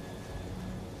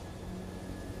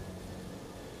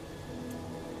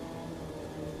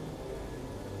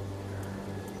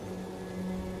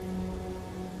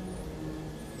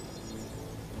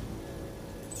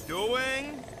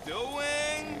 Doing.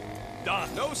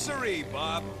 Done. No siree,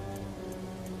 Bob.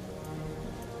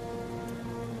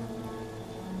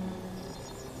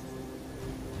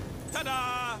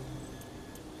 Ta-da!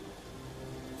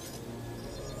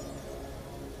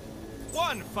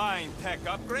 One fine tech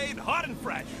upgrade, hot and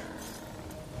fresh.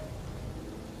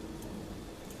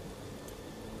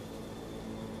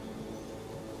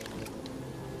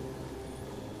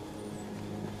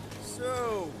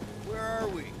 So, where are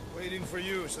we? Waiting for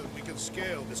you so that we can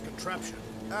scale this contraption.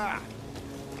 Ah,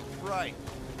 right.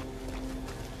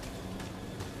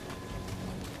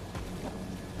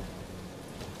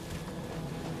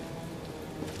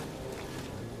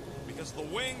 Because the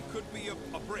wing could be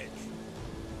a bridge.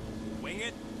 Wing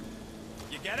it.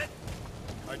 You get it?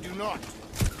 I do not.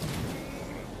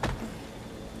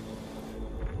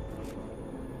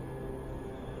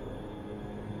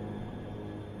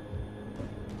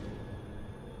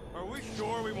 Are we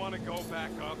sure we want to go back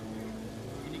up?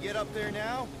 Can you get up there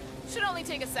now? Should only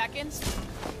take a second.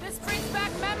 This brings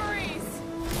back memories.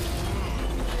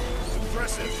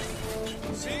 Impressive.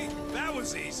 See? That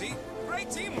was easy.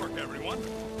 Great teamwork, everyone.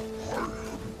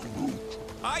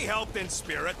 I helped in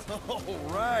spirit. All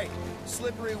right.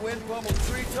 Slippery wind pummeled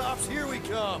treetops, here we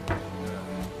come.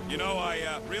 You know,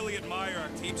 I really admire our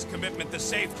team's commitment to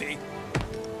safety.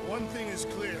 One thing is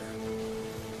clear.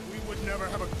 We would never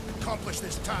have accomplished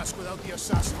this task without the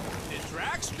assassin. Did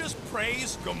Drax just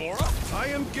praise Gamora? I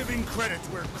am giving credit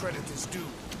where credit is due.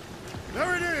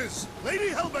 There it is! Lady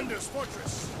Hellbender's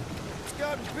fortress! It's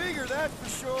gotten bigger, that's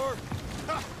for sure.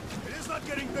 Ha! It is not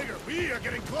getting bigger. We are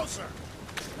getting closer.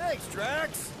 Thanks,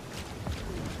 Drax.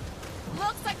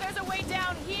 Looks like there's a way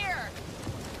down here.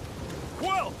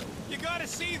 Quill, you gotta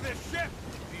see this ship.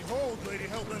 Behold Lady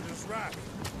Hellbender's wrath.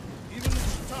 Even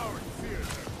the tower fears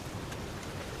her.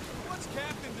 What's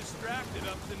Captain distracted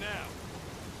up to now?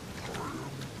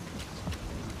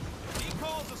 If he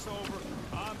calls us over,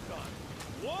 I'm done.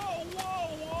 Whoa, whoa,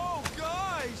 whoa,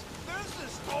 guys! There's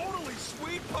this totally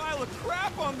sweet pile of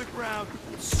crap on the ground.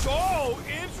 So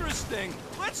interesting.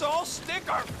 Let's all stick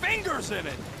our fingers in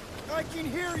it. I can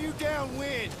hear you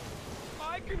downwind.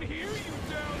 I can hear you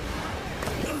down.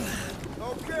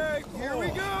 Okay, here we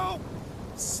go.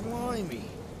 Slimy.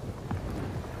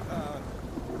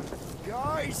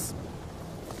 Guys.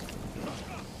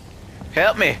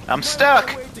 Help me! I'm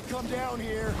stuck! Wait to come down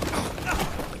here.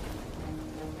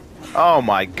 Oh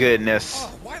my goodness. Oh,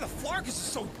 why the Flarkus is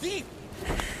so deep?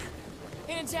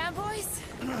 In a jam, boys?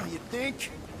 You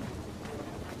think?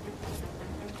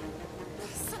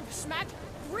 Son of a schmack.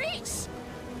 Reach!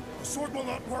 The sword will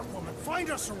not work, woman. Find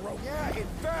us a rope. Yeah, and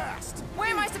fast. Where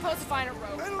am I supposed to find a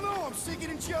rope? I don't know, I'm sinking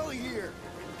in jelly here.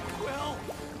 Well,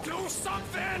 do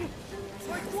something!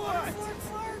 Like what?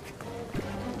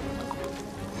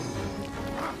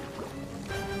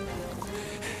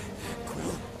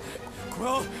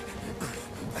 Quill?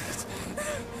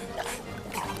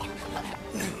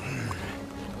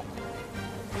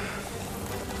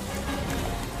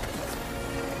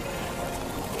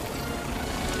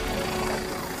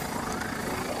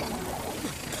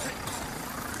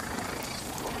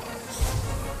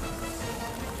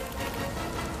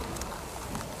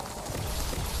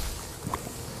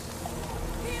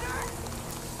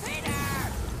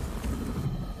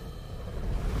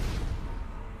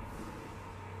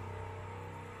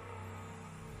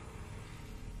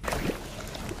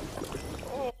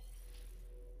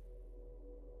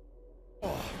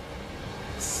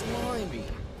 Slimy.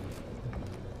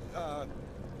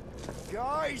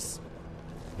 Guys?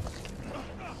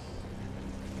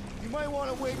 You might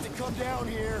want to wait to come down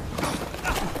here.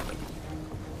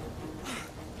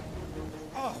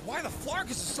 Oh, why the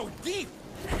Flarkus is so deep?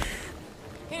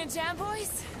 In a jam,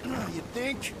 boys? You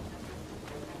think?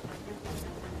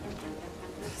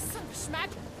 Son of a schmack.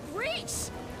 Reach!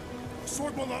 The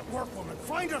sword will not work, woman.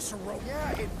 Find us a rope.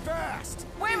 Yeah, and fast.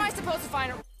 Where am I supposed to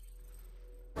find a rope?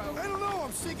 I don't know,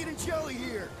 I'm sinking in jelly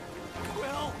here.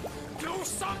 Quill, do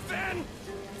something!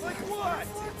 Like what?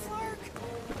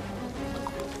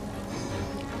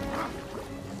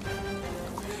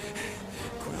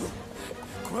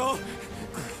 Quill?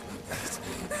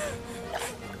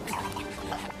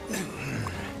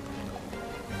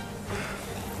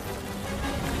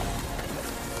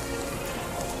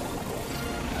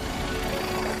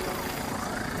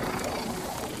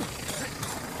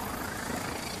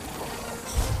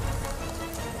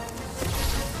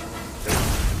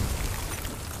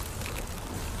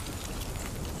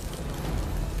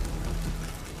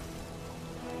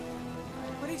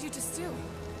 What did you just do?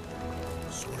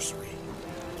 Sorcery.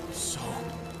 So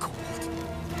cold.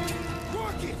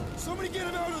 Rocket! Somebody get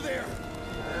him out of there!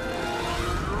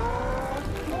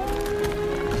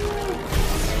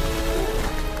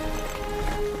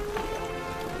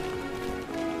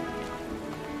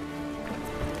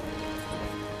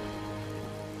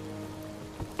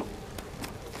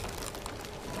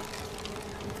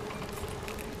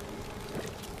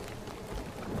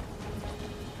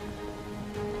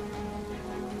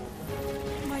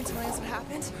 Mind telling us what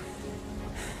happened?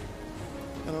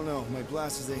 I don't know, my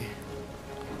blasters, they...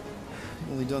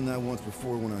 only done that once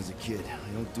before when I was a kid.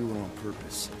 I don't do it on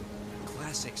purpose.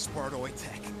 Classic Spartoid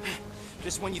tech.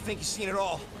 Just when you think you've seen it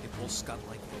all, they pull scut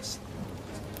like this.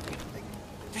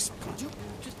 Just, could you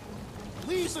just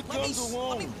Leave the guns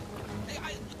alone!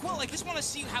 Quill, I just want to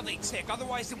see how they tick.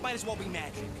 Otherwise, it might as well be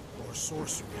magic. Or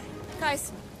sorcery.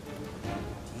 Guys,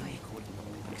 DNA coding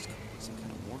some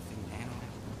kind of morphing nano.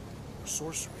 Or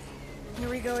sorcery. here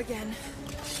we go again.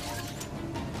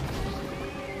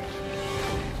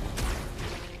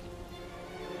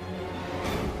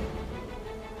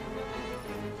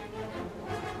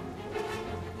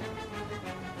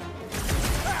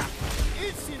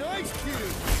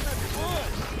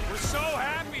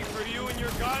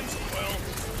 guns, Quill.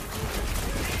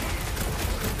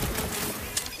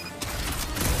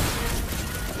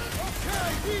 Okay,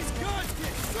 these guns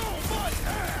get so much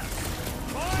ass!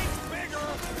 Mine's bigger.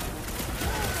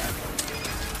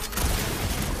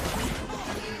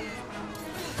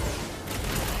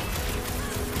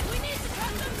 We need to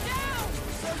cut them down!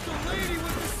 Says the lady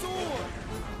with the sword!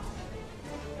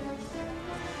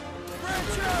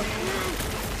 Branch out, Groot!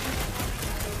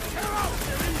 Tear out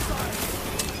their insides!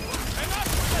 Enough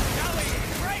with the jelly!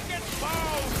 Break its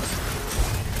bones!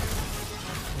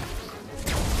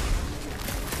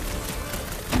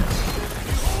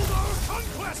 Behold our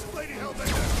conquest, Lady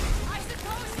Hellbender! I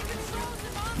suppose she controls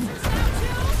the monsters now,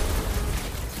 too?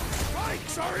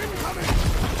 Spikes are incoming!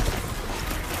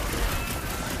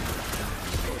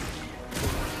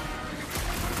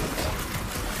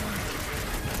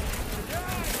 Yeah,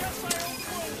 I guess I owe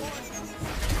Quill one.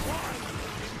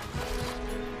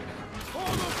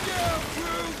 Hold them down,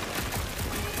 Groot!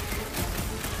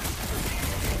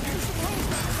 You suppose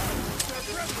that was their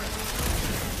preference?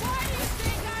 Why do you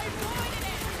think I avoided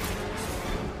it?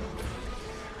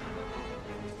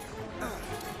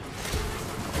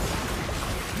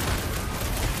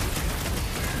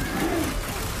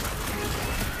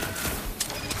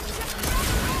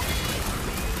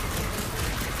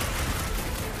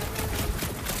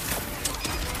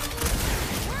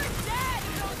 We're dead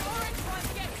if those orange ones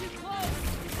get too close.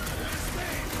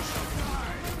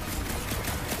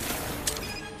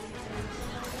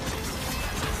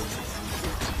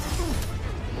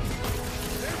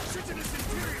 Their chitinous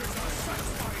interiors are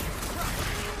satisfying and cracked!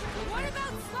 What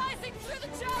about slicing through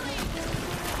the jelly?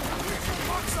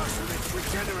 Mocks us with its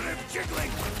regenerative jiggling!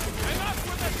 Enough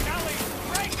with the jelly!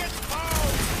 Break its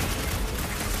bones!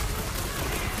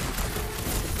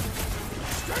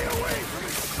 Stay away from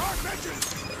its sharp edges!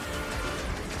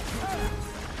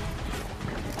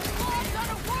 Wolves on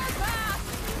a warpath!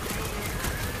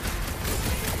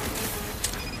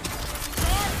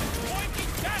 Sharp, pointy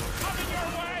death coming your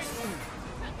way!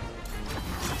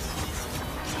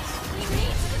 We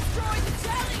need to destroy the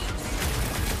jelly!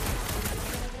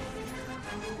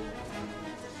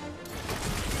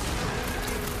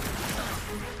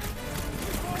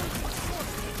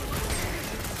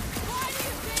 Why do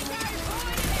you think I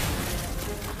avoided it?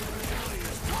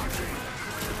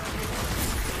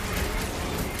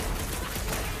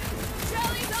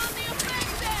 Jelly's on the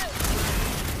offensive!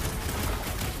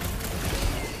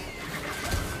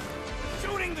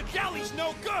 Shooting the jelly's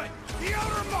no good! The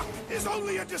outer muck is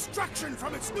only a distraction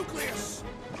from its nucleus!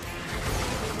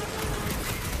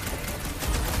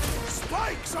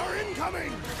 Spikes are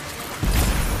incoming!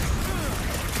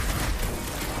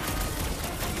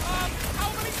 How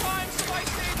many times have I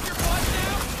saved your butt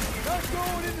now? Not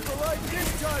going into the light this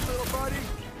time, little buddy!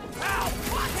 Ow!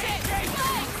 Watch it!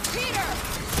 Legs! Peter!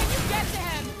 Can you get to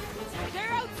him?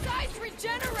 They're outside to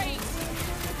regenerate!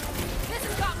 This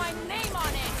has got my name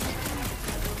on it!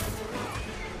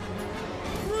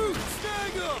 Groot,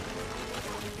 snag him!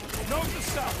 Note to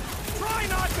self. Try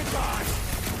not to die!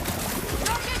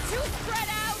 Don't get too spread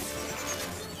out!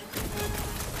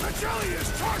 The jelly is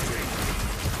charging!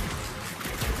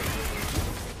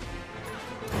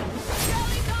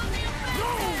 Jelly's on the No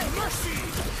offensive! mercy!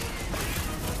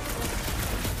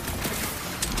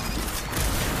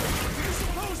 Do you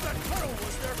suppose that puddle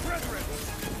was their brethren?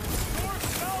 Your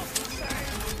smells the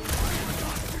same! I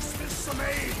forgot to dismiss some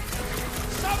aid!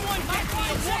 Someone Might get me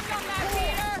want a to check on that,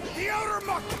 Peter! The outer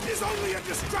muck is only a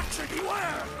distraction,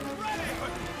 beware! ready!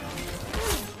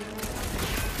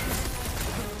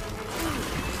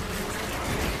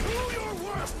 Do your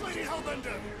worst, Lady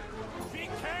Hellbender! She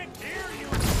can't hear you,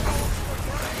 souls for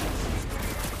brains!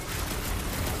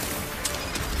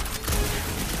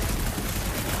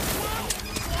 Whoa!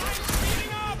 Flying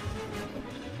speeding up!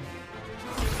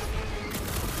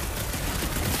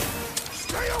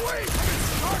 Stay away from its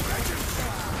sharp edges!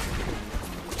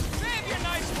 Save your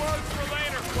nice words for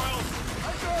later, Quill!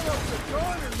 I got up the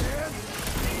goner, man!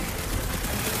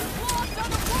 Wolves on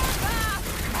the warpath!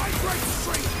 My great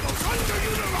strength goes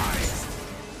underutilized!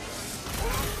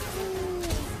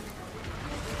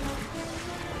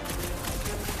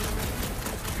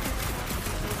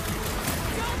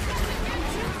 Don't let them get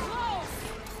too close!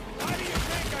 Why do you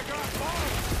think I got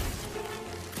bombed?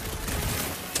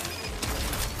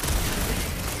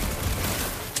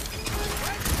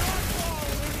 Let's not fall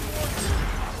anymore!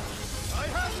 I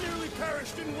have nearly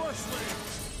perished in Washland!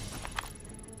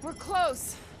 We're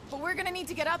close, but we're gonna need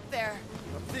to get up there.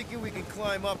 I'm thinking we can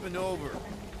climb up and over.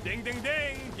 Ding, ding,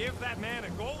 ding! Give that man a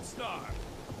gold star!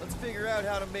 Let's figure out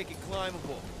how to make it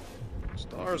climbable.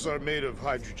 Stars are made of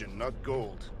hydrogen, not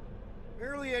gold.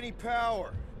 Barely any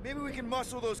power. Maybe we can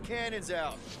muscle those cannons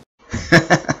out.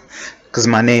 Cause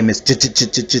my name is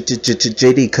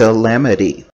JD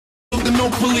Calamity. No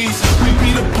police, we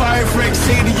beat a pirate,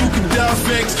 say that you can die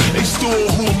vex. They stole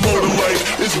who motor light,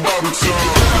 it's Bobby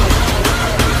time.